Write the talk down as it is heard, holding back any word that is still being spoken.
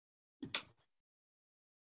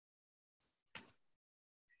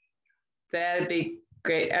That'd be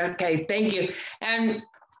great. Okay, thank you. And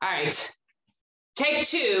all right, take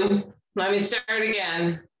two. Let me start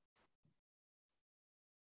again.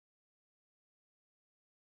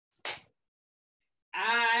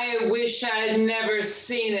 I wish I'd never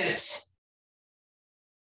seen it.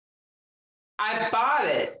 I bought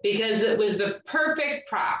it because it was the perfect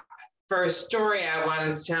prop for a story I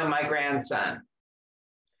wanted to tell my grandson.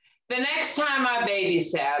 The next time I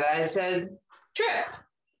babysat, I said, Trip,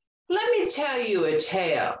 let me tell you a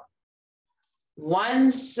tale.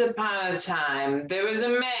 Once upon a time, there was a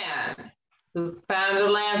man who found a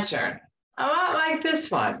lantern, a lot like this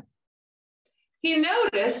one. He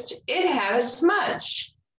noticed it had a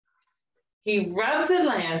smudge. He rubbed the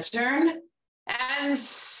lantern, and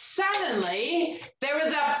suddenly there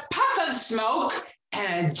was a puff of smoke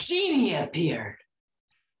and a genie appeared.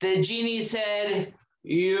 The genie said,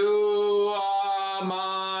 "You are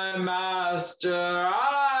my master.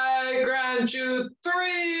 I grant you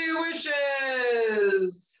 3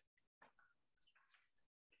 wishes."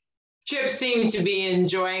 Chip seemed to be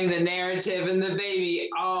enjoying the narrative, and the baby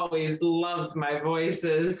always loved my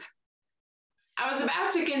voices. I was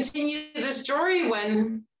about to continue the story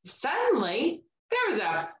when suddenly there was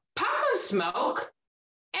a puff of smoke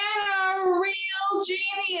and a real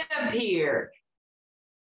genie appeared.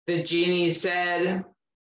 The genie said,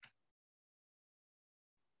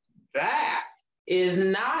 "That is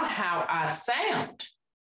not how I sound.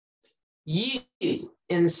 You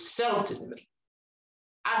insulted me.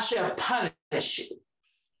 I shall punish you."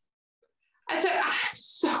 I said, "I'm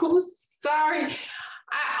so sorry.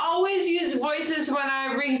 I always use voices when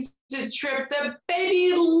I read to Trip. The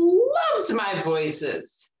baby loves my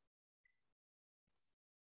voices."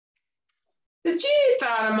 The genie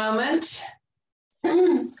thought a moment,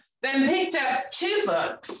 then picked up 2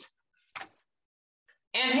 books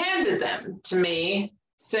and handed them to me,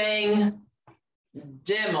 saying,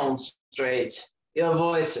 "Demonstrate your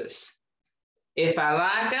voices. If I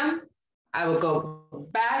like them, I will go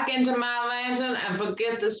back into my lantern and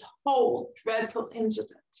forget this whole dreadful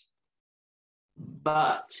incident.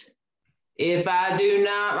 But if I do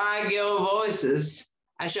not like your voices,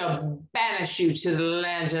 I shall banish you to the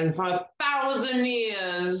lantern for 1,000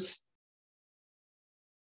 years."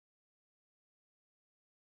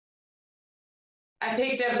 I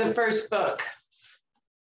picked up the first book,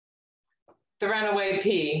 The Runaway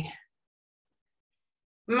Pea.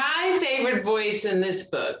 My favorite voice in this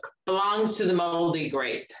book belongs to the moldy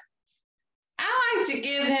grape. I like to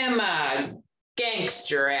give him a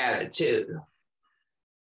gangster attitude.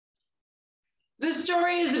 The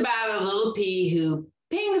story is about a little pea who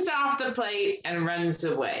pings off the plate and runs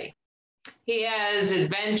away. He has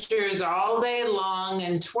adventures all day long,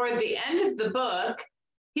 and toward the end of the book,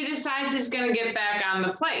 he decides he's going to get back on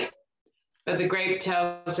the plate. But the grape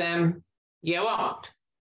tells him, "You won't,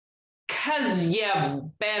 'cause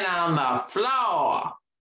you've been on the floor.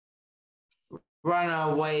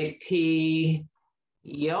 Runaway pea,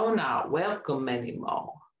 you're not welcome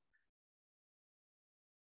anymore."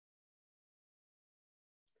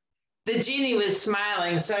 The genie was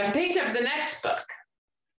smiling, so I picked up the next book,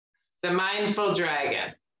 The Mindful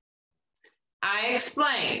Dragon. I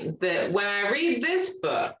explained that when I read this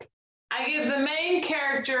book, I give the main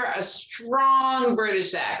character a strong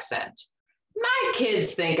British accent. My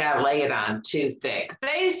kids think I lay it on too thick.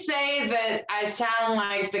 They say that I sound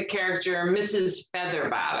like the character Mrs.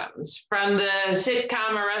 Featherbottoms from the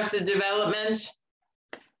sitcom Arrested Development.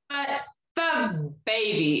 But the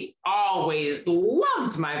baby always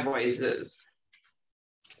loves my voices.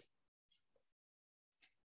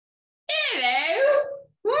 "Hello,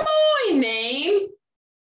 my name."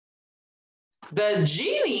 The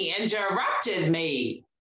genie interrupted me.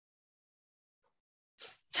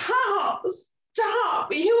 "Stop,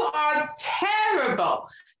 stop. You are terrible.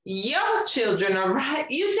 Your children are right.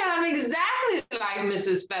 You sound exactly like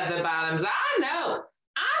Mrs. Featherbottoms. I know.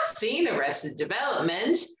 I've seen Arrested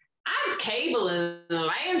Development. I'm Cable in the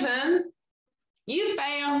Lantern. You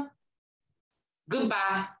fail.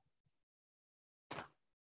 Goodbye."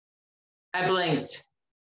 I blinked,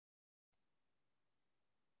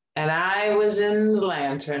 and I was in the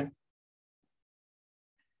lantern.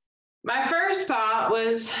 My first thought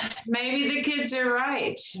was, maybe the kids are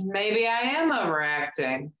right. Maybe I am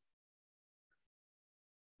overacting.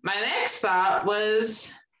 My next thought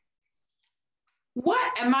was,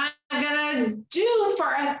 what am I gonna do for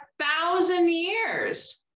 1,000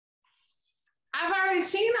 years? I've already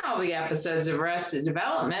seen all the episodes of Arrested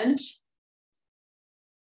Development.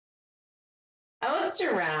 I looked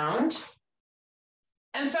around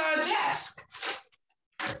and saw a desk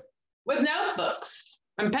with notebooks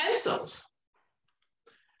and pencils.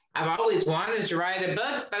 I've always wanted to write a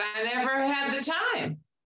book, but I never had the time.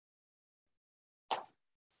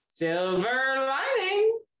 Silver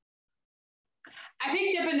lining. I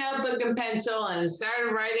picked up a notebook and pencil and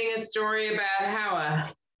started writing a story about how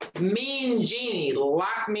a mean genie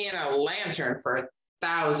locked me in a lantern for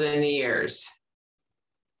 1,000 years.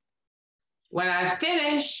 When I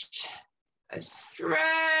finished, I stretched,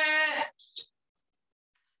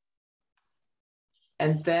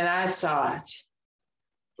 and then I saw it.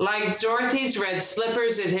 Like Dorothy's red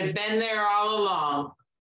slippers, it had been there all along.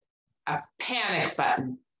 A panic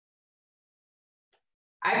button.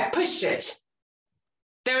 I pushed it.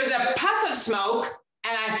 There was a puff of smoke,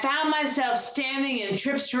 and I found myself standing in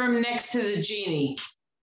Trip's room next to the genie.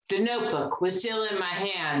 The notebook was still in my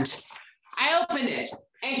hand. I opened it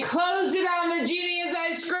and closed it on the genie as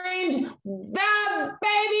I screamed, "The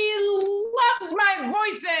baby loves my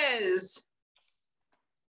voices!"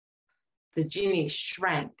 The genie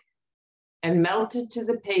shrank and melted to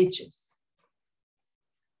the pages.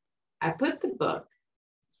 I put the book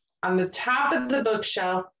on the top of the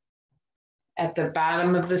bookshelf at the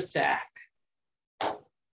bottom of the stack.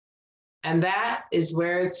 And that is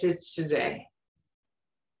where it sits today.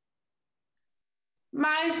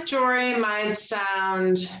 My story might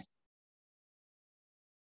sound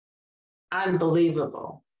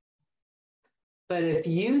unbelievable, but if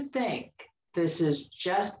you think this is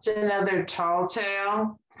just another tall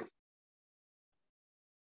tale,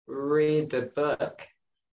 read the book.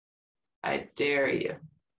 I dare you.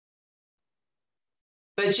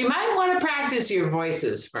 But you might want to practice your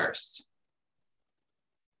voices first.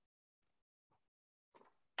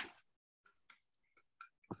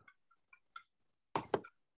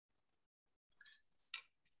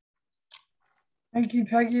 Thank you,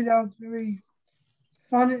 Peggy. That was very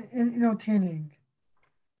fun and entertaining.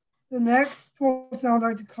 The next person I'd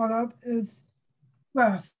like to call up is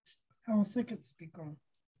Wes, our second speaker.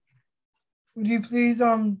 Would you please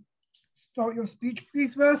start your speech,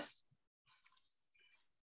 please, Wes?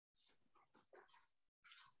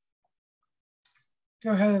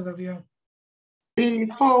 Go ahead, Olivia.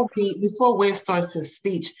 Before Wes starts his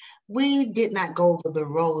speech, we did not go over the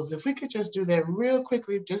roles. If we could just do that real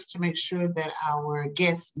quickly, just to make sure that our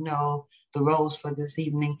guests know the roles for this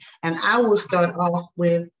evening. And I will start off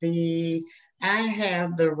with I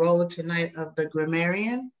have the role tonight of the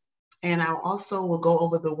grammarian, and I also will go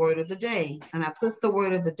over the word of the day. And I put the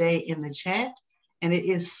word of the day in the chat, and it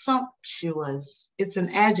is sumptuous. It's an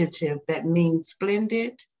adjective that means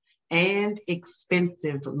splendid and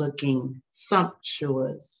expensive looking,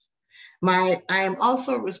 sumptuous. I am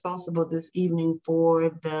also responsible this evening for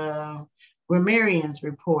the grammarian's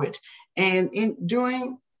report. And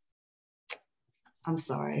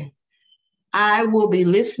I will be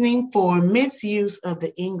listening for misuse of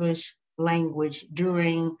the English language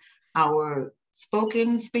during our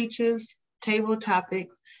spoken speeches, table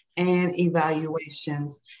topics, and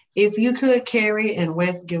evaluations. If you could, Carrie and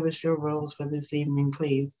Wes, give us your roles for this evening,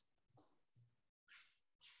 please.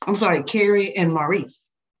 I'm sorry, Carrie and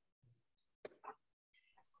Maurice.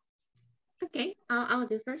 Okay, I'll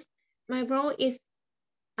do first. My role is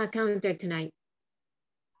a counter tonight.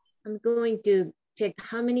 I'm going to check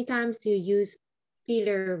how many times you use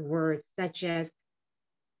filler words such as,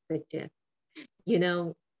 like,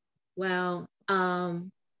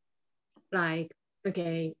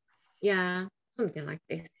 okay, yeah, something like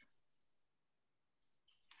this.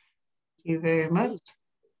 Thank you very much.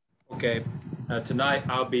 Okay, tonight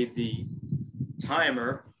I'll be the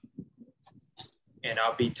timer, and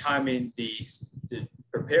I'll be timing the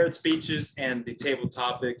prepared speeches and the table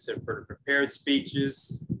topics. And for the prepared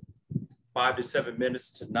speeches, 5 to 7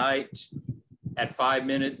 minutes tonight. At 5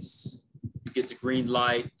 minutes, you get the green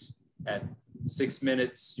light. At 6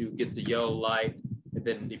 minutes, you get the yellow light. And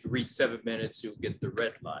then if you reach 7 minutes, you'll get the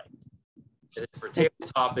red light. And then for table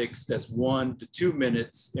topics, that's 1 to 2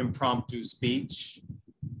 minutes impromptu speech.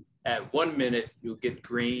 At 1 minute, you'll get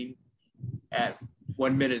green. At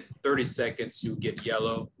 1 minute, 30 seconds, you'll get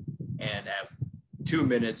yellow. And at 2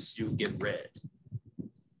 minutes, you'll get red.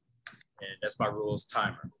 And that's my rules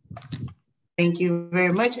timer. Thank you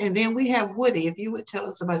very much. And then we have Woody, if you would tell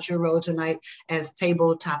us about your role tonight as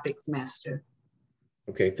Table Topics Master.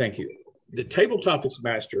 Okay, thank you. The Table Topics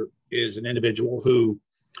Master is an individual who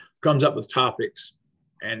comes up with topics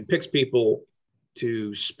and picks people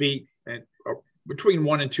to speak between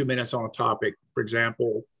 1 and 2 minutes on a topic. For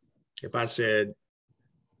example, if I said,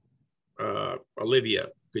 Olivia,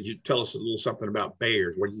 could you tell us a little something about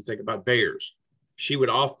bears? What do you think about bears? She would,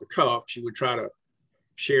 off the cuff, she would try to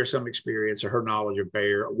share some experience or her knowledge of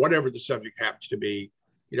bear, whatever the subject happens to be.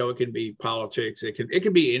 You know, it can be politics. It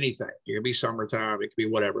can be anything. It can be summertime. It can be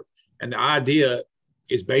whatever. And the idea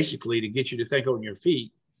is basically to get you to think on your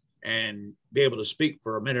feet and be able to speak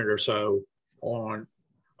for a minute or so on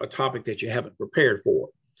a topic that you haven't prepared for.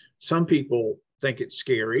 Some people think it's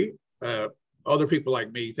scary. Other people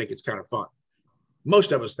like me think it's kind of fun.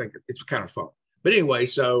 Most of us think it's kind of fun. But anyway,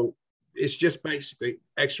 so it's just basically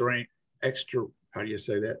extra, how do you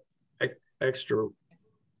say that? Extra,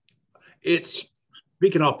 it's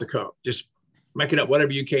speaking off the cuff, just making up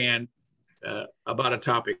whatever you can about a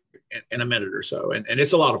topic in a minute or so. And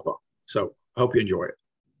it's a lot of fun. So I hope you enjoy it.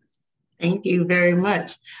 Thank you very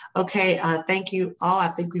much. Okay, thank you all. I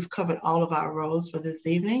think we've covered all of our roles for this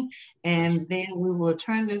evening. And then we will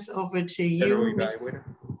turn this over to you. General evaluator.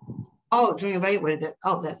 Oh, general evaluator.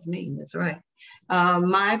 Oh, that's me. That's right.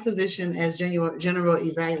 My position as general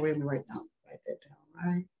evaluator right now, write that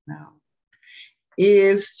down right now,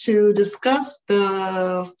 is to discuss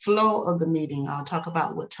the flow of the meeting. I'll talk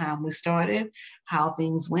about what time we started, how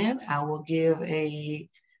things went. I will give a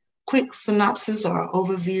quick synopsis or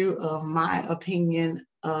overview of my opinion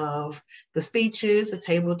of the speeches, the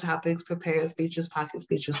table topics, prepared speeches, pocket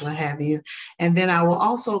speeches, what have you. And then I will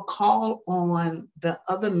also call on the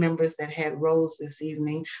other members that had roles this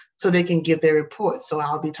evening so they can give their reports. So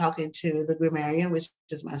I'll be talking to the grammarian, which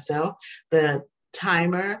is myself, the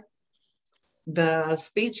timer, the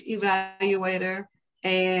speech evaluator,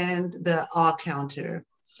 and the all counter.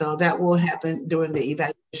 So that will happen during the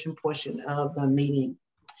evaluation portion of the meeting.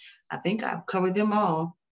 I think I've covered them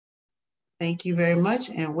all. Thank you very much.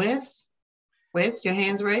 And Wes, your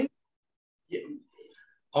hand's raised? Yeah.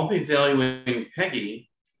 I'll be evaluating Peggy,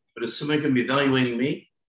 but is somebody going to be evaluating me?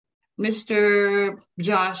 Mr.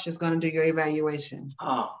 Josh is going to do your evaluation.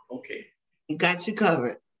 Ah, okay. He got you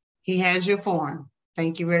covered. He has your form.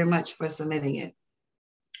 Thank you very much for submitting it.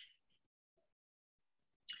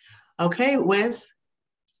 Okay, Wes,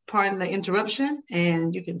 pardon the interruption,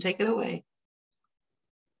 and you can take it away.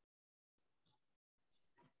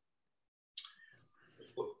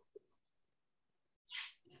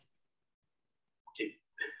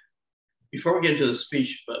 Before we get into the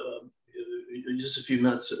speech, but in just a few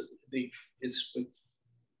minutes, I think it's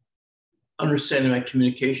understanding my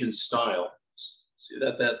communication style. See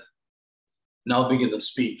that now begin the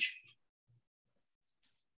speech.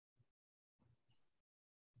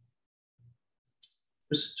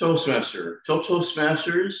 Mr. Toastmaster, fellow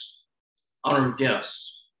Toastmasters, honored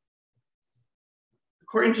guests.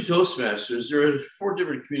 According to Toastmasters, there are 4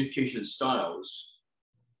 different communication styles: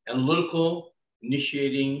 analytical,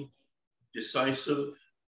 initiating, decisive,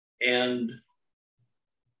 and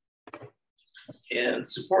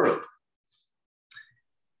supportive.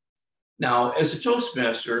 Now, as a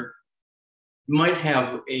Toastmaster, you might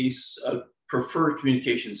have a preferred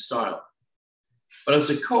communication style. But as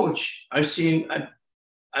a coach,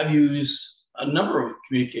 I've used a number of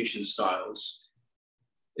communication styles,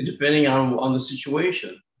 depending on the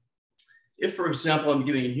situation. If, for example, I'm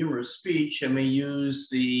giving a humorous speech, I may use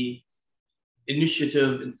the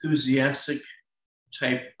initiative, enthusiastic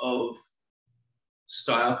type of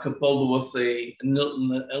style coupled with an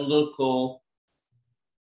analytical,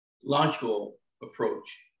 logical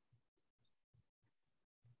approach.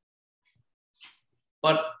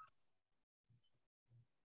 But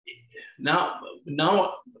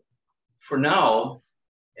for now,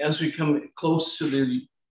 as we come close to the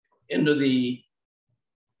end of the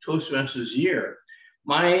Toastmasters year,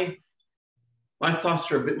 my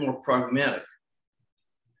thoughts are a bit more pragmatic.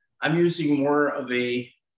 I'm using more of a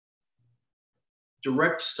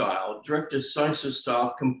direct style, direct decisive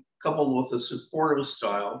style, coupled with a supportive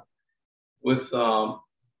style, with a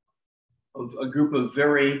group of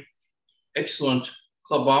very excellent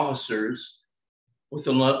club officers with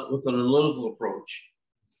an analytical approach.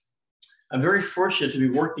 I'm very fortunate to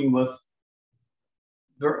be working with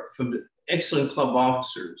excellent club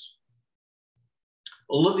officers.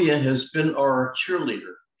 Olivia has been our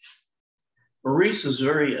cheerleader. Maurice is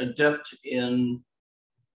very adept in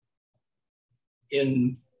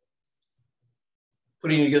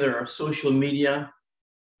putting together our social media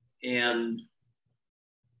and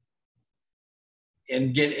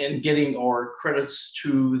getting our credits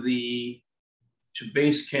to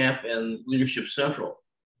Base Camp and Leadership Central.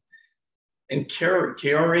 And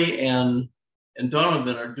Kiari and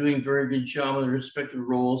Donovan are doing a very good job in their respective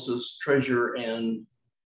roles as treasurer and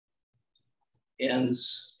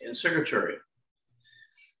secretary.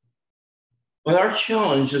 But our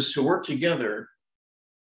challenge is to work together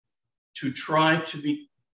to try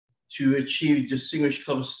to achieve distinguished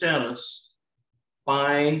club status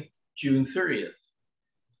by June 30th.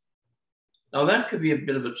 Now that could be a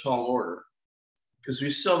bit of a tall order, because we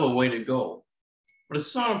still have a way to go, but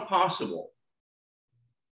it's not impossible.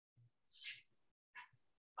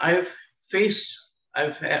 I've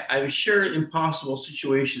shared impossible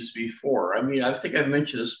situations before. I mean, I think I've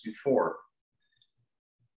mentioned this before.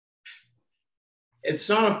 It's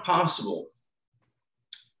not impossible.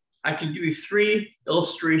 I can give you 3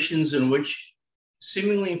 illustrations in which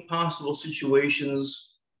seemingly impossible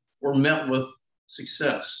situations were met with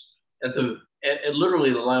success at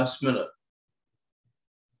literally the last minute.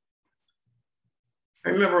 I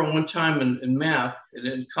remember one time in math and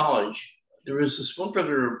in college, there was this one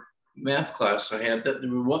particular math class I had that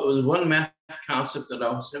there was one math concept that I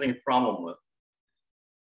was having a problem with.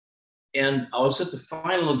 And I was at the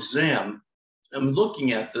final exam. I'm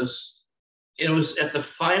looking at this. It was at the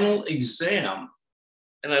final exam.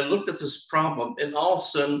 And I looked at this problem, and all of a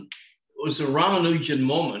sudden, it was a Ramanujan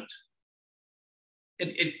moment.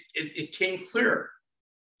 It came clear.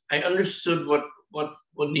 I understood what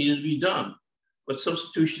needed to be done, what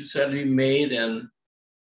substitutions had to be made, and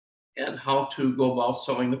how to go about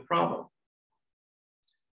solving the problem.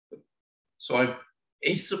 So I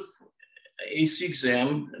aced the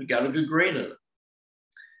exam and got a good grade in it.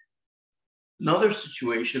 Another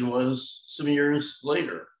situation was some years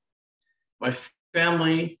later. My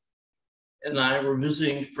family and I were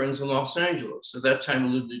visiting friends in Los Angeles. At that time, we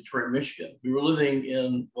lived in Detroit, Michigan. We were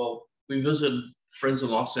living we visited friends in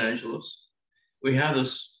Los Angeles. We had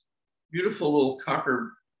this beautiful little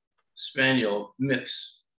Cocker Spaniel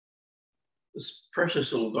mix, this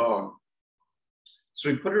precious little dog. So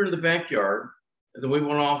we put her in the backyard, and then we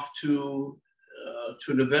went off to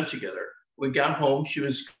an event together. We got home, she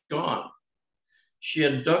was gone. She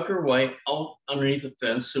had dug her way out underneath the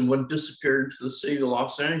fence and disappeared into the city of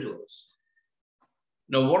Los Angeles.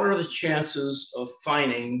 Now, what are the chances of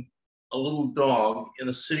finding a little dog in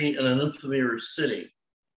a city, in an unfamiliar city?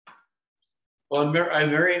 Well, I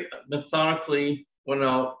very methodically went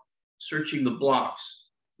out searching the blocks,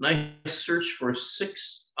 and I searched for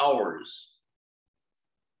 6 hours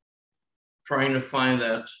trying to find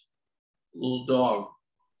that little dog,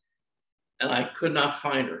 and I could not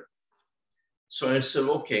find her. So I said,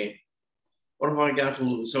 okay, what have I got to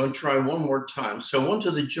lose? I'm gonna try one more time. So I went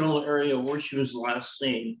to the general area where she was last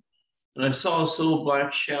seen, and I saw this little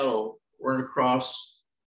black shadow run across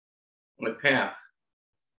my path.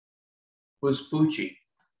 It was Poochie.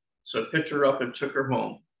 So I picked her up and took her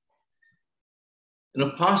home. In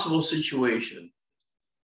a possible situation,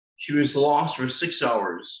 she was lost for 6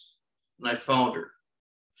 hours, and I found her.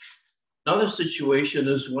 Another situation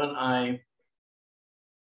is when I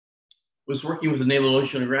was working with the Naval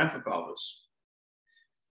Oceanographic Office.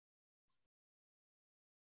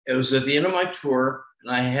 It was at the end of my tour,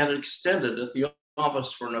 and I had it extended at the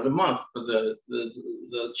office for another month, but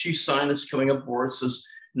the chief scientist coming up board says,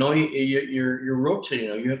 no, you're rotating,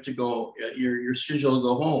 you have to go, you're scheduled to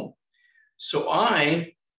go home. So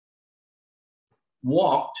I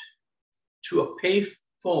walked to a pay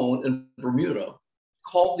phone in Bermuda,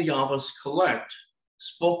 called the office collect,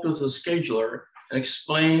 spoke with the scheduler, and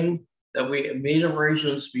explained that we had made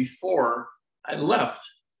arrangements before I left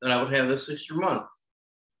that I would have this extra month.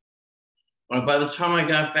 But by the time I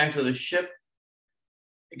got back to the ship,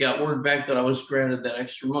 I got word back that I was granted that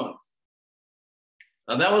extra month.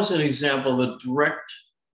 Now that was an example of a direct,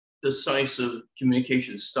 decisive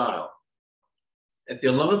communication style. At the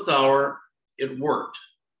 11th hour, it worked.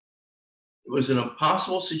 It was an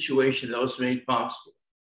impossible situation that was made possible.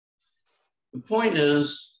 The point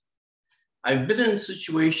is, I've been in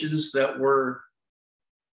situations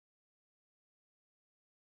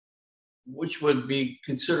which would be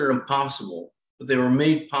considered impossible, but they were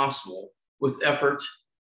made possible with effort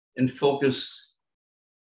and focus,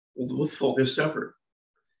 with focused effort.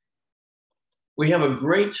 We have a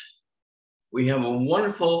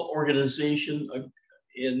wonderful organization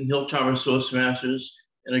in Hilltoppers Toastmasters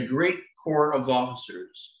and a great corps of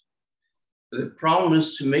officers. The problem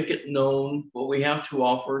is to make it known what we have to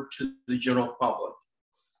offer to the general public.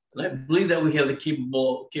 And I believe that we have the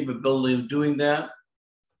capability of doing that.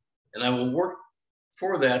 And I will work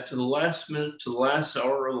for that to the last minute, to the last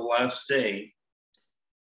hour, or the last day.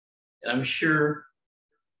 And I'm sure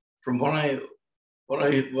from what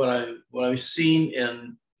I've seen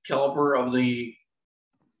and caliber of the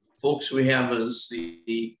folks we have as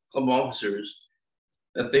the club officers,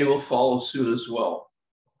 that they will follow suit as well.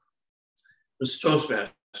 Mr.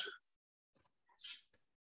 Toastmaster.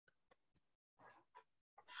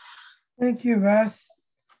 Thank you, Russ.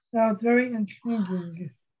 That was very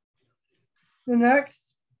intriguing. The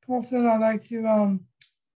next person I'd like to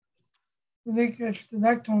relinquish the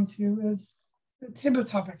lectern to is the table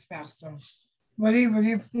topics master. Woody, will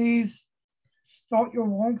you please start your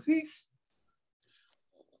role, please?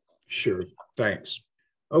 Sure, thanks.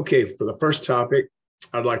 Okay, for the first topic,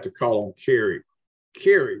 I'd like to call on Carrie.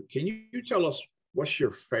 Carrie, can you tell us what's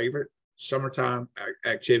your favorite summertime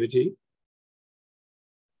activity?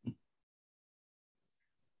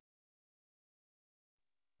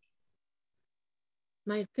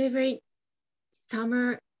 My favorite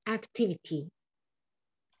summer activity.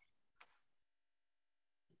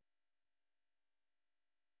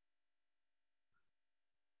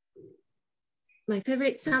 My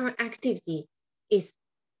favorite summer activity is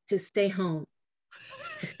to stay home.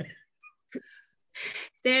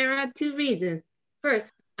 There are two reasons.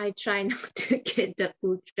 First, I try not to get the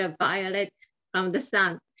ultraviolet from the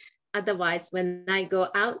sun. Otherwise, when I go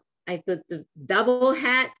out, I put the double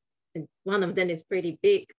hat, and one of them is pretty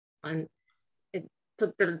big, and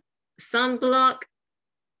put the sunblock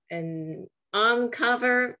and arm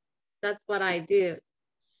cover. That's what I do.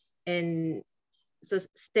 And so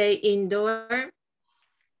stay indoor.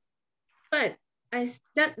 But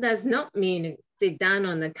that does not mean sit down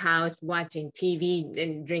on the couch watching TV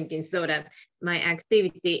and drinking soda. My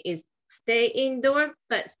activity is stay indoor,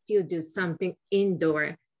 but still do something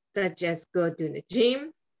indoor, such as go to the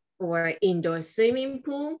gym or indoor swimming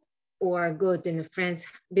pool, or go to the friend's,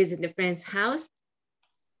 visit the friend's house,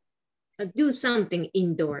 or do something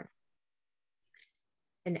indoor.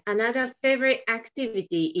 And another favorite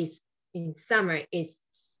activity is in summer is,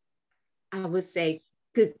 I would say,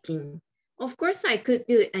 cooking. Of course, I could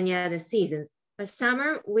do it any other seasons, but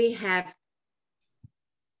summer we have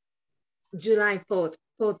July 4th,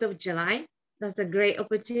 4th of July. That's a great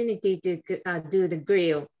opportunity to do the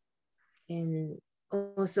grill. And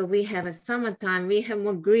also we have a summertime, we have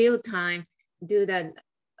more grill time, do the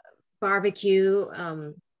barbecue,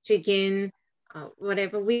 chicken,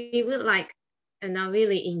 whatever we would like. And I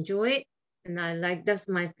really enjoy it. And I like, that's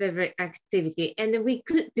my favorite activity. And then we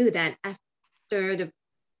could do that after the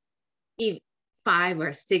 5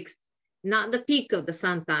 or 6, not the peak of the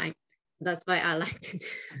sun time. That's why I like to do.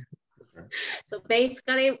 Okay. So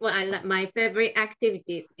basically, what I like, my favorite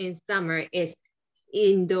activities in summer is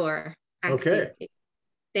indoor activity. Okay.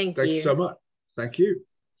 Thank you. Thanks so much. Thank you.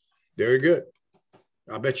 Very good.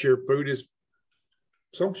 I bet your food is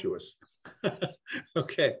sumptuous.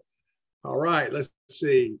 Okay. All right. Let's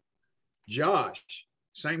see. Josh,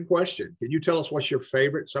 same question. Can you tell us what's your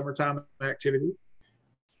favorite summertime activity?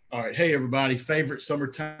 All right. Hey, everybody. Favorite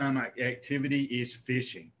summertime activity is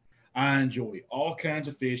fishing. I enjoy all kinds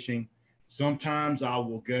of fishing. Sometimes I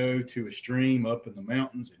will go to a stream up in the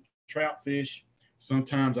mountains and trout fish.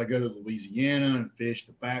 Sometimes I go to Louisiana and fish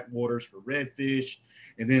the backwaters for redfish.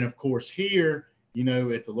 And then, of course, here, you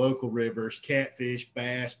know, at the local rivers, catfish,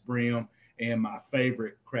 bass, brim, and my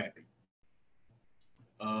favorite, crappie.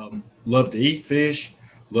 Love to eat fish,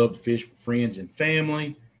 love to fish with friends and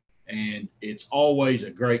family, and it's always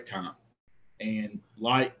a great time. And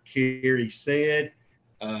like Carrie said,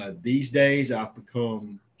 these days I've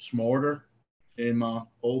become smarter in my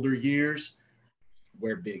older years,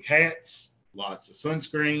 wear big hats, lots of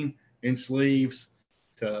sunscreen and sleeves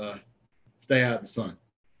to stay out of the sun.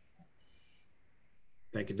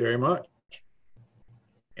 Thank you very much.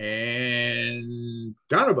 And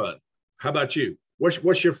Donovan, how about you?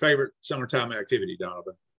 What's your favorite summertime activity,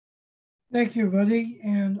 Donovan? Thank you, buddy.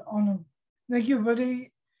 And thank you,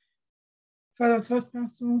 buddy, fellow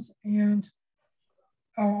Toastmasters and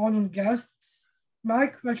our honored guests. My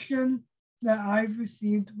question that I've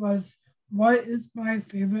received was, what is my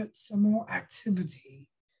favorite summer activity?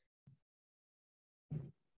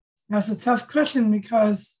 That's a tough question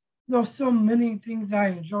because there's so many things I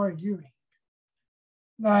enjoy doing.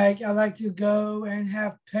 Like I like to go and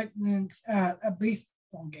have picnics at a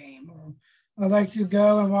baseball game, or I like to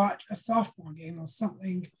go and watch a softball game or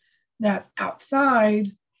something that's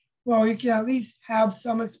outside. Well, you can at least have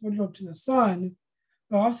some exposure to the sun,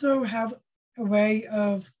 but also have a way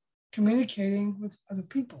of communicating with other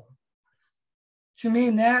people. To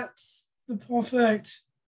me, that's the perfect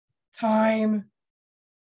time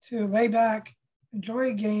to lay back,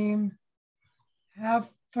 enjoy a game, have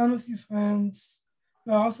fun with your friends,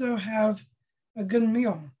 but also have a good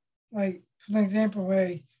meal. Like, for example,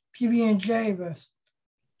 a PB&J with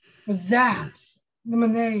zaps,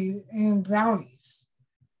 lemonade, and brownies.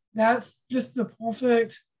 That's just the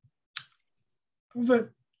perfect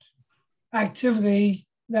activity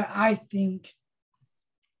that I think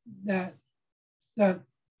that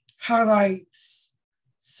highlights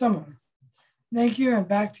summer. Thank you, and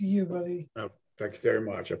back to you, buddy. Oh, thank you very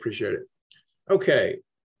much. I appreciate it. Okay,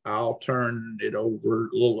 I'll turn it over a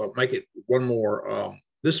little, make it one more.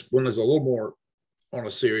 This one is a little more on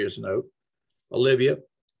a serious note. Olivia,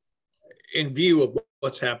 in view of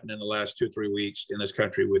what's happened in the last 2 or 3 weeks in this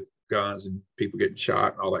country with guns and people getting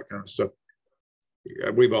shot and all that kind of stuff,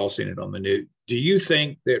 we've all seen it on the news. Do you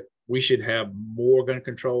think that we should have more gun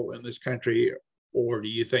control in this country, or do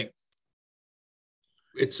you think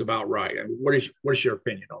it's about right? I mean, what is your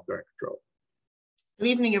opinion on gun control? Good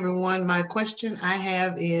evening, everyone. My question I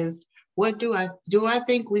have is, what do I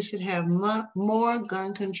think we should have more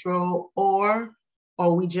gun control, or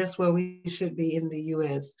are we just where we should be in the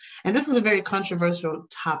US? And this is a very controversial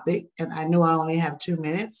topic, and I know I only have 2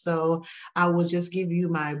 minutes, so I will just give you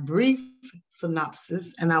my brief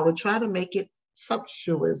synopsis, and I will try to make it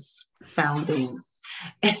sumptuous sounding.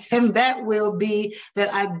 And that will be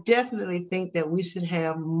that I definitely think that we should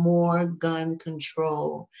have more gun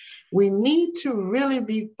control. We need to really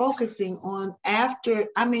be focusing on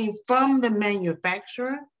from the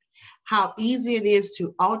manufacturer, how easy it is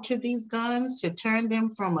to alter these guns, to turn them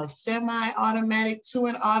from a semi-automatic to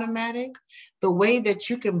an automatic, the way that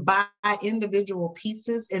you can buy individual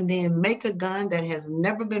pieces and then make a gun that has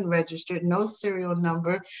never been registered, no serial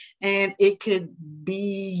number, and it could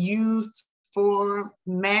be used for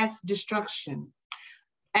mass destruction.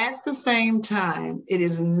 At the same time, it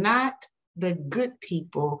is not the good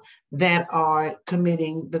people that are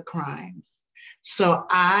committing the crimes. So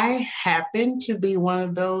I happen to be one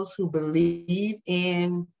of those who believe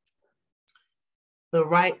in the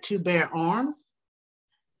right to bear arms.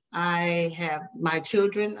 I have my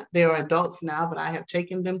children, they're adults now, but I have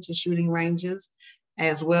taken them to shooting ranges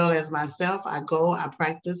as well as myself. I go, I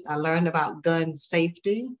practice, I learn about gun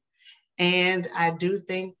safety. And I do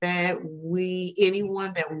think that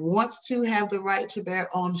anyone that wants to have the right to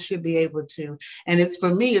bear arms should be able to. And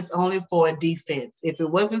for me, it's only for a defense. If it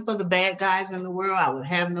wasn't for the bad guys in the world, I would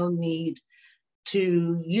have no need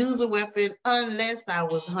to use a weapon unless I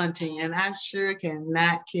was hunting. And I sure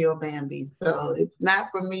cannot kill Bambi. So it's not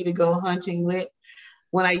for me to go hunting with.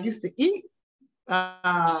 When I used to eat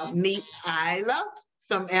meat, I loved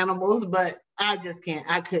some animals, but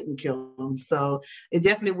I couldn't kill them. So it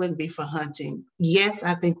definitely wouldn't be for hunting. Yes,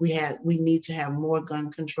 I think we need to have more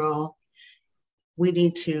gun control. We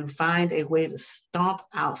need to find a way to stop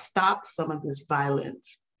some of this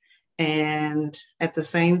violence. And at the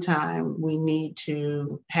same time, we need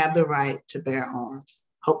to have the right to bear arms.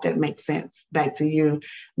 Hope that makes sense. Back to you,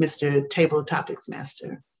 Mr. Table Topics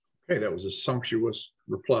Master. Okay, that was a sumptuous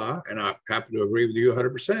reply, and I happen to agree with you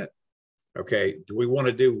 100%. Okay, do we want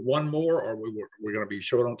to do one more, or we're going to be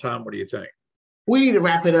short on time? What do you think? We need to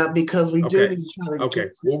wrap it up because we do need to try to Okay,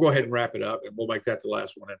 we'll go ahead and wrap it up, and we'll make that the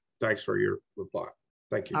last one. And thanks for your reply.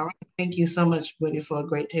 Thank you. All right, thank you so much, Woody, for a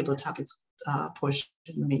great table topics portion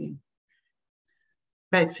of the meeting.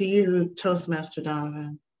 Back to you, Toastmaster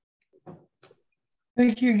Donovan.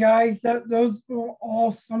 Thank you, guys. Those were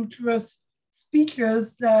all sumptuous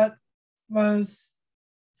speeches that was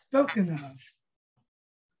spoken of.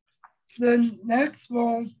 The next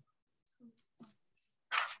one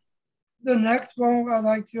I'd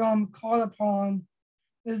like to call upon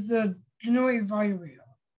is the general evaluator.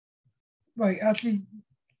 Right, actually.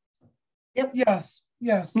 Yep. Yes.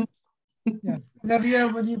 Yes. Olivia,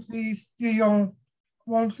 would you please do your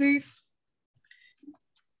one, please?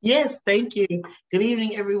 Yes, thank you. Good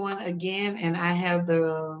evening, everyone, again. And I have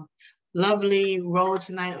the lovely role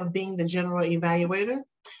tonight of being the general evaluator.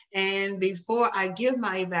 And before I give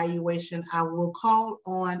my evaluation, I will call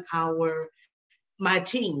on my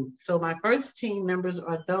team. So my first team members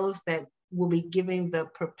are those that will be giving the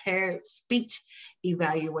prepared speech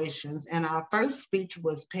evaluations. And our first speech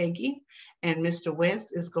was Peggy, and Mr. West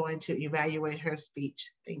is going to evaluate her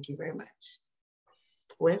speech. Thank you very much.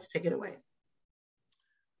 West, take it away.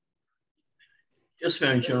 Yes,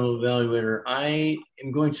 Madam General Evaluator, I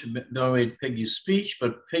am going to evaluate Peggy's speech,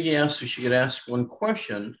 but Peggy asked if she could ask one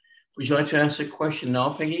question. Would you like to ask a question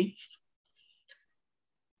now, Peggy?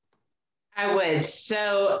 I would.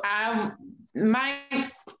 So I'm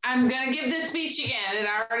going to give this speech again. It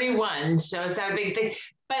already won, so it's not a big thing.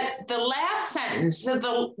 But the last sentence, so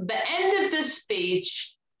the end of the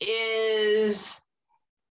speech is,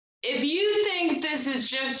 if you think this is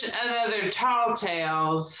just another tall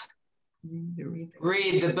tales,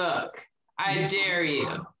 read the book. I dare you.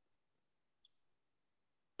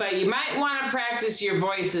 But you might want to practice your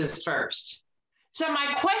voices first. So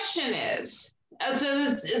my question is,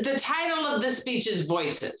 so the title of the speech is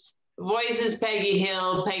Voices. Voices, Peggy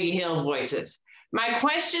Hill, Voices. My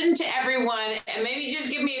question to everyone, and maybe just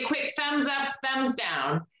give me a quick thumbs up, thumbs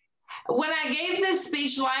down. When I gave this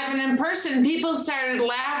speech live and in person, people started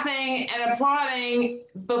laughing and applauding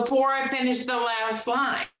before I finished the last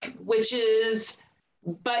line, which is,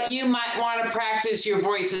 but you might want to practice your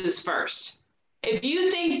voices first. If you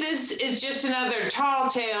think this is just another tall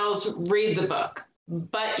tales, read the book,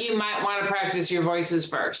 but you might want to practice your voices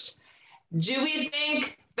first. Do we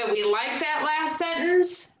think that we like that last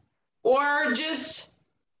sentence or just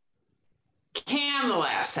can the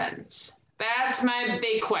last sentence? That's my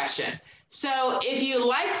big question. So if you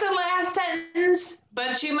like the last sentence,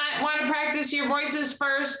 but you might want to practice your voices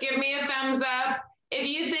first, give me a thumbs up. If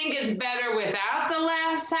you think it's better without the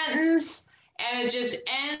last sentence and it just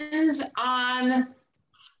ends on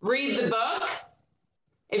read the book,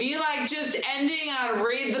 if you like just ending on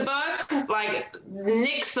read the book, like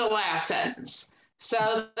nix the last sentence.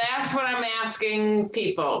 So that's what I'm asking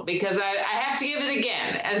people, because I have to give it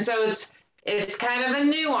again. And so it's kind of a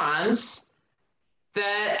nuance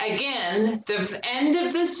that, again, the end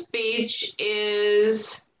of the speech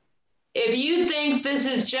is, if you think this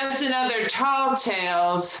is just another tall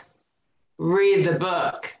tales, read the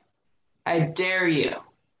book. I dare you.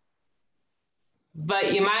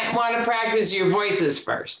 But you might want to practice your voices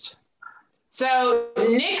first. So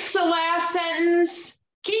nix the last sentence,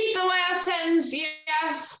 keep the last sentence,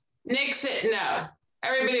 yes, nix it, no.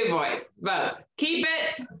 Everybody vote. Keep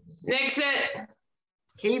it, nix it.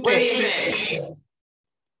 Keep what it. do you think?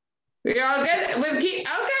 You're all good with keep?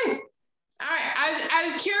 Okay. All right. I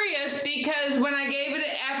was curious because when I gave it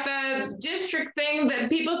at the district thing, that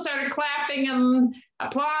people started clapping and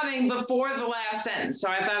applauding before the last sentence. So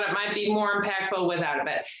I thought it might be more impactful without it.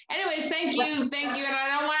 But anyways, thank you. And I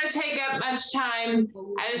don't want to take up much time.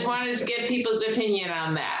 I just wanted to get people's opinion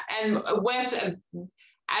on that. And Wes,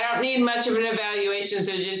 I don't need much of an evaluation,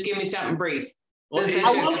 so just give me something brief. Well,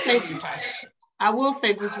 I will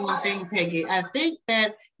say this one thing, Peggy. I think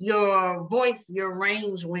that your voice, your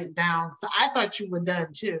range went down. So I thought you were done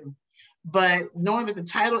too. But knowing that the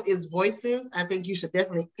title is voices, I think you should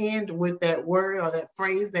definitely end with that word or that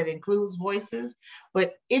phrase that includes voices.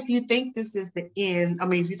 But if you think this is the end,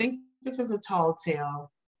 if you think this is a tall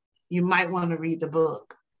tale, you might want to read the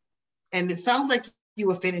book. And it sounds like you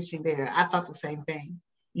were finishing there. I thought the same thing.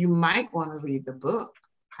 You might want to read the book.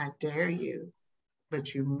 I dare you.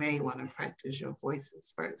 But you may want to practice your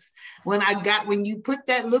voices first. When you put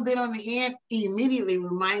that little bit on the end, it immediately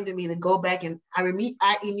reminded me to go back, and I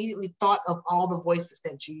immediately thought of all the voices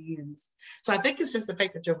that you use. So I think it's just the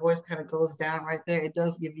fact that your voice kind of goes down right there. It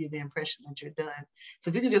does give you the impression that you're done. So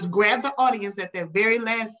if you can just grab the audience at that very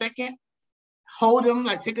last second, hold them,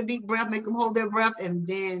 like take a deep breath, make them hold their breath, and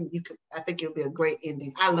then I think it'll be a great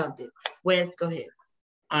ending. I loved it. Wes, go ahead.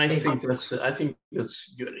 I think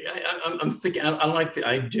that's good. I'm thinking I like the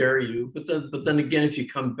I dare you, but then again, if you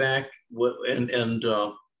come back and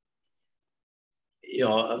a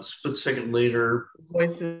split second later,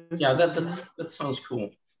 voices. Yeah, that sounds cool.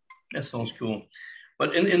 That sounds cool.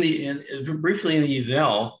 But briefly in the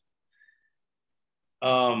eval,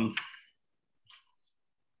 all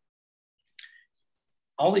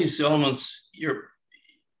these elements, your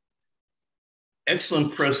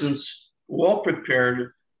excellent presence, well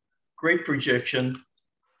prepared, great projection,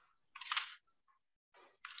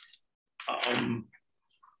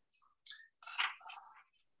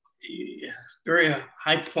 very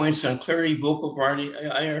high points on clarity, vocal variety,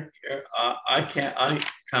 eye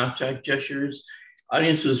contact, gestures.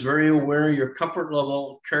 Audience was very aware. Your comfort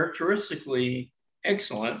level, characteristically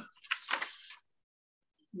excellent.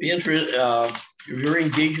 You're very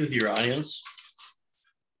engaged with your audience.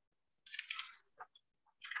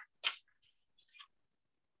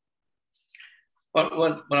 But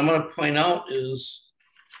what I'm going to point out is,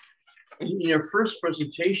 in your first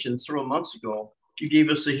presentation several months ago, you gave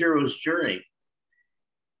us the hero's journey.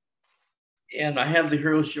 And I have the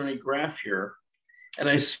hero's journey graph here, and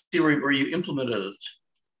I see where you implemented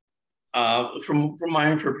it from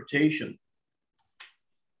my interpretation.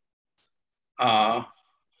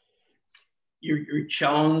 You're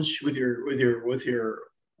challenged with your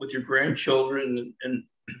grandchildren and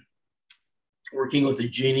working with the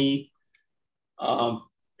genie.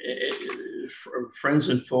 Friends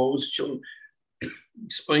and foes, children,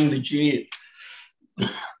 explaining the genie,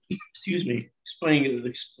 explaining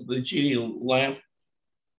the genie lamp,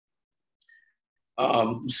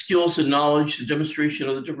 skills and knowledge, the demonstration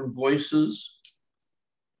of the different voices,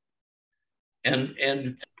 and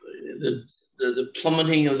the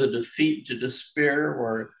plummeting of the defeat to despair,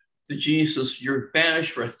 where the genie says, you're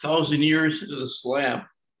banished for 1,000 years into this lamp.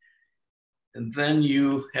 And then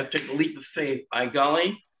you have to take a leap of faith. By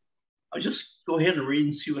golly, I'll just go ahead and read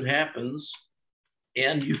and see what happens.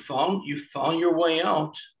 And you found your way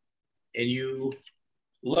out, and you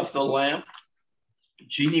left the lamp. The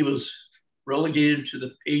genie was relegated to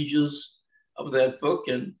the pages of that book,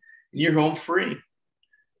 and you're home free.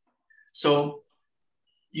 So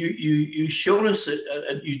you showed us,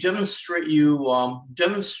 you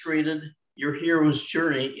demonstrated your hero's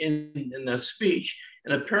journey in that speech,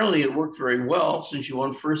 and apparently it worked very well since you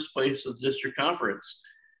won first place at the district conference.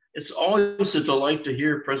 It's always a delight to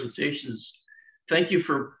hear presentations. Thank you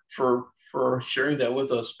for sharing that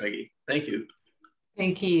with us, Peggy. Thank you.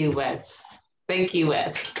 Thank you, Wes. Thank you,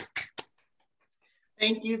 Wes.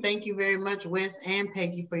 Thank you very much, Wes and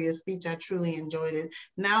Peggy, for your speech. I truly enjoyed it.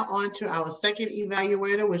 Now on to our second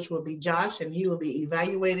evaluator, which will be Josh, and he will be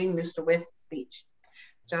evaluating Mr. West's speech.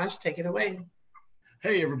 Josh, take it away.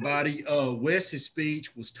 Hey, everybody. Wes's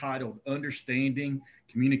speech was titled Understanding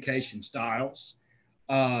Communication Styles.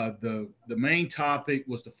 The main topic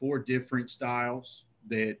was the 4 different styles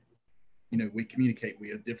that, we communicate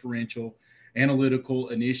with: differential, analytical,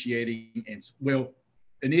 initiating, and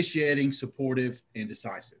initiating, supportive, and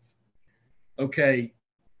decisive. Okay,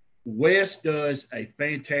 Wes does a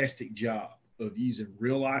fantastic job of using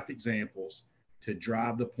real life examples to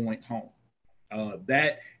drive the point home.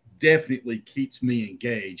 That definitely keeps me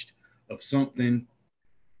engaged of something,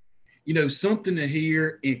 something to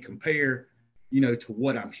hear and compare, to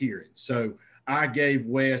what I'm hearing. So I gave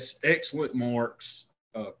Wes excellent marks,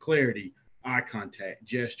 clarity, eye contact,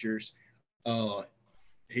 gestures.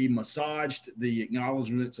 He massaged the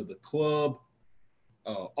acknowledgments of the club.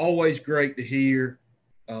 Always great to hear.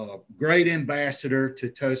 Great ambassador to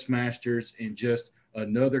Toastmasters, and just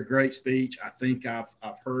another great speech. I think I've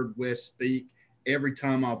heard Wes speak every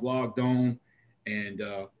time I've logged on, and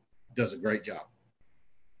does a great job.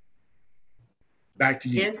 Back to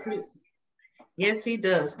you. Yes, he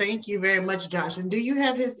does. Thank you very much, Josh. And do you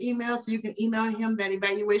have his email so you can email him that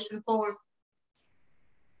evaluation form?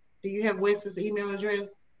 Do you have Wes's email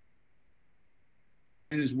address?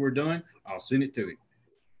 And as we're done, I'll send it to him.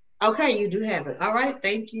 Okay, you do have it. All right,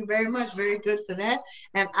 thank you very much. Very good for that.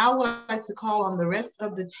 And I would like to call on the rest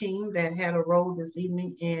of the team that had a role this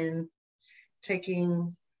evening in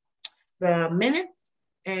taking the minutes.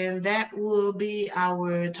 And that will be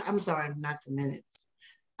our, I'm sorry, not the minutes,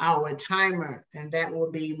 our timer. And that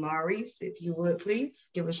will be Maurice. If you would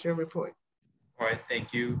please give us your report. All right,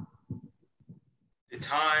 thank you. The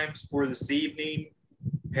times for this evening: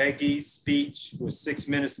 Peggy's speech was 6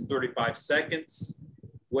 minutes and 35 seconds.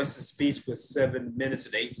 Wes's speech was 7 minutes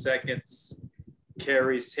and 8 seconds.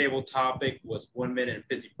 Carrie's table topic was 1 minute and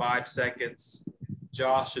 55 seconds.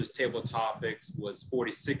 Josh's table topics was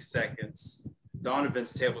 46 seconds.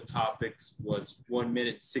 Donovan's table topics was 1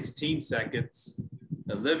 minute 16 seconds.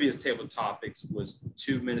 Olivia's table topics was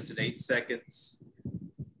 2 minutes and 8 seconds.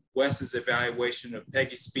 Wes's evaluation of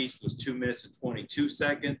Peggy's speech was 2 minutes and 22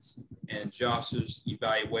 seconds. And Josh's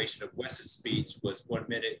evaluation of Wes's speech was 1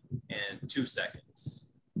 minute and 2 seconds.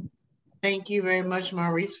 Thank you very much,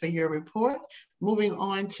 Maurice, for your report. Moving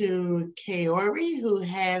on to Kaori, who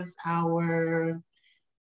has our,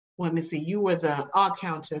 let me see, you were the all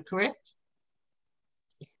counter, correct?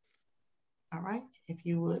 All right, if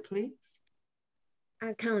you would, please.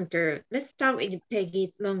 Our counter. Let's start with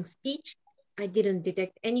Peggy's long speech. I didn't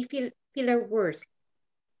detect any filler words.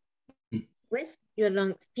 Wes, your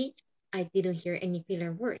long speech, I didn't hear any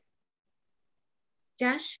filler words.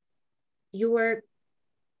 Josh, your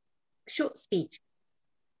short speech,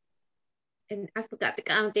 and I forgot to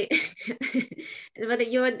count it.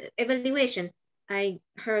 But your evaluation, I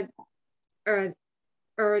heard 3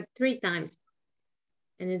 times.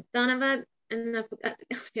 And then Donovan, and I forgot to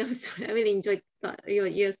count it. I'm sorry, I really enjoyed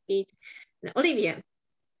your speech. And Olivia,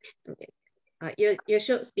 okay. Your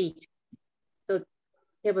short speech, so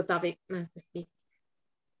table topic master speech.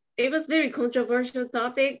 It was very controversial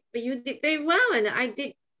topic, but you did very well, and I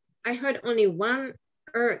heard only one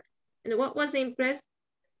earth. And what was impressive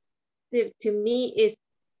to me is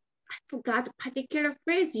I forgot a particular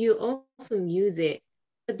phrase. You often use it,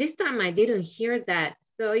 but this time I didn't hear that.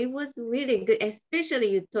 So it was really good,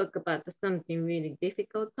 especially you talk about something really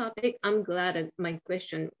difficult topic. I'm glad that my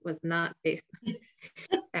question was not this.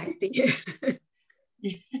 Back to you.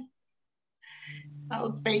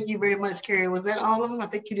 Oh, thank you very much, Carrie. Was that all of them? I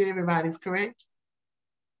think you did everybody's, correct?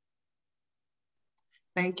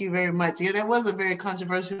 Thank you very much. Yeah, that was a very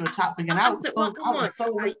controversial topic, and I was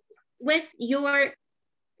so Wes, your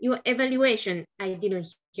evaluation, I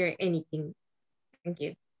didn't hear anything. Thank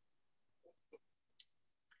you.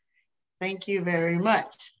 Thank you very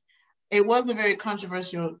much. It was a very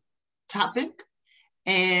controversial topic,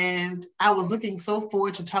 and I was looking so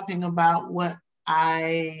forward to talking about what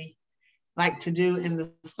I like to do in the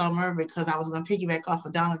summer, because I was going to piggyback off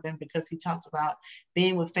of Donovan, because he talks about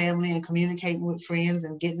being with family and communicating with friends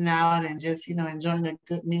and getting out and just, you know, enjoying a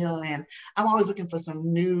good meal. And I'm always looking for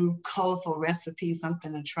some new colorful recipes,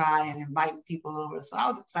 something to try, and inviting people over. So I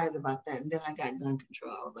was excited about that. And then I got gun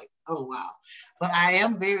control. I was like, oh, wow. But I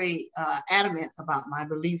am very adamant about my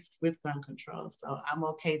beliefs with gun control. So I'm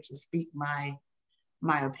okay to speak my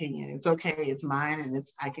opinion. It's okay. It's mine, and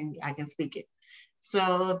I can speak it.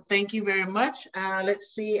 So thank you very much.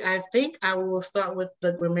 Let's see, I think I will start with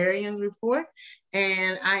the grammarian report.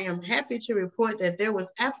 And I am happy to report that there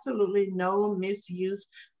was absolutely no misuse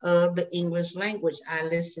of the English language. I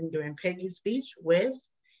listened during Peggy's speech,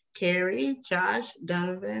 Wes, Carrie, Josh,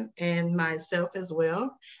 Donovan, and myself as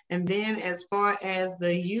well. And then as far as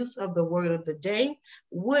the use of the word of the day,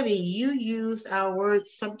 Woody, you used our word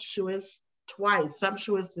sumptuous twice.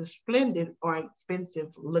 Sumptuous is splendid or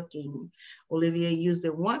expensive looking. Olivia used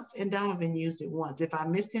it once and Donovan used it once. If I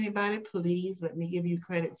missed anybody, please let me give you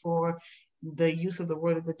credit for the use of the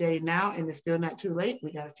word of the day now, and it's still not too late.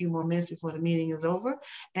 We got a few more minutes before the meeting is over.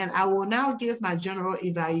 And I will now give my general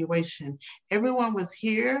evaluation. Everyone was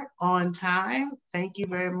here on time. Thank you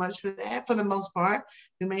very much for that. For the most part,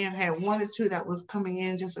 we may have had one or two that was coming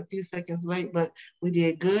in just a few seconds late, but we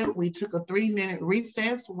did good. We took a 3-minute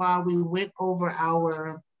recess while we went over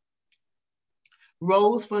our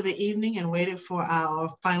roles for the evening and waited for our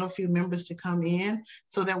final few members to come in.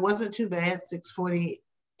 So that wasn't too bad. 6:48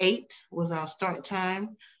 was our start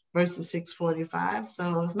time versus 6:45.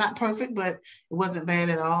 So it's not perfect, but it wasn't bad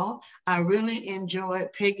at all. I really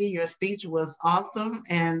enjoyed, Peggy, your speech was awesome.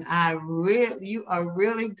 And you are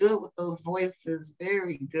really good with those voices,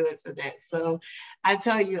 very good for that. So I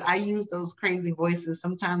tell you, I use those crazy voices.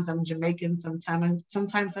 Sometimes I'm Jamaican,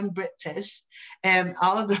 sometimes I'm British, and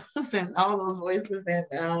all of those voices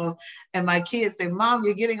and my kids say, Mom,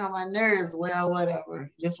 you're getting on my nerves. Well, whatever,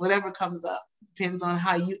 just whatever comes up. Depends on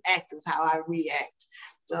how you act is how I react.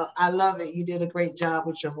 So I love it. You did a great job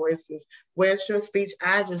with your voices. Where's your speech?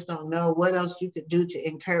 I just don't know what else you could do to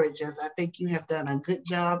encourage us. I think you have done a good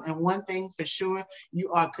job. And one thing for sure,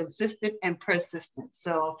 you are consistent and persistent.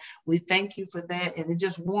 So we thank you for that. And it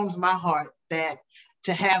just warms my heart that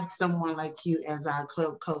to have someone like you as our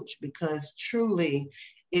club coach, because truly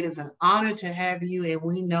it is an honor to have you. And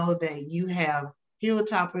we know that you have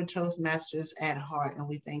Hilltopper Toastmasters at heart. And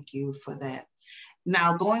we thank you for that.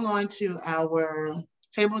 Now, going on to our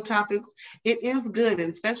table topics, it is good,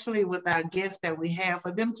 and especially with our guests that we have,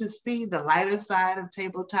 for them to see the lighter side of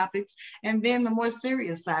table topics and then the more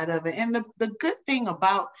serious side of it. And the good thing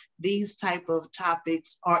about these type of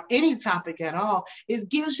topics, or any topic at all, is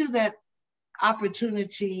gives you that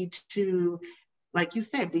opportunity to, like you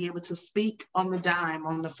said, be able to speak on the dime,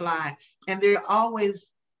 on the fly. And there's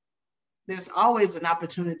always an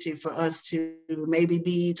opportunity for us to maybe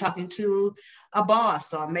be talking to a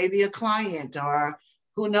boss, or maybe a client, or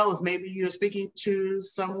who knows, maybe you're speaking to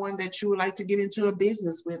someone that you would like to get into a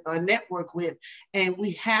business with or network with. And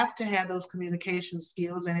we have to have those communication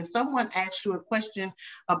skills. And if someone asks you a question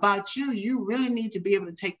about you, you really need to be able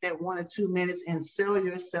to take that 1 or 2 minutes and sell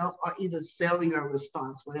yourself, or either sell your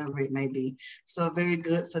response, whatever it may be. So very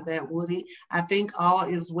good for that, Woody. I think all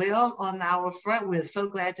is well on our front. We're so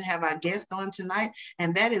glad to have our guest on tonight.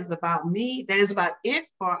 And that is about me. That is about it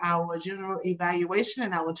for our general evaluation.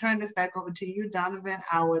 And I will turn this back over to you, Donovan,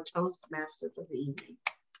 our Toastmaster for the evening.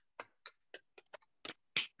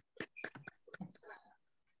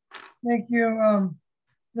 Thank you.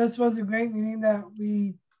 This was a great meeting that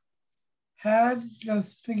we had,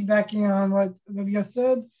 just piggybacking on what Olivia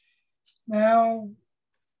said. Now,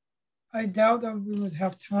 I doubt that we would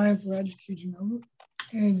have time for education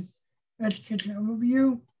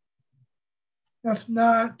overview. If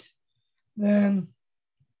not, then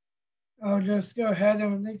I'll just go ahead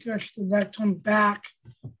and relinquish the next one back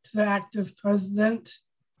to the active president,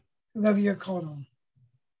 Olivia Caldwell.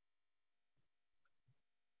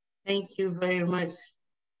 Thank you very much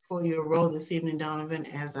for your role this evening, Donovan,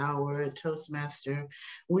 as our Toastmaster.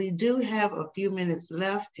 We do have a few minutes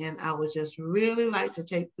left, and I would just really like to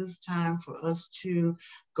take this time for us to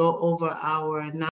go over our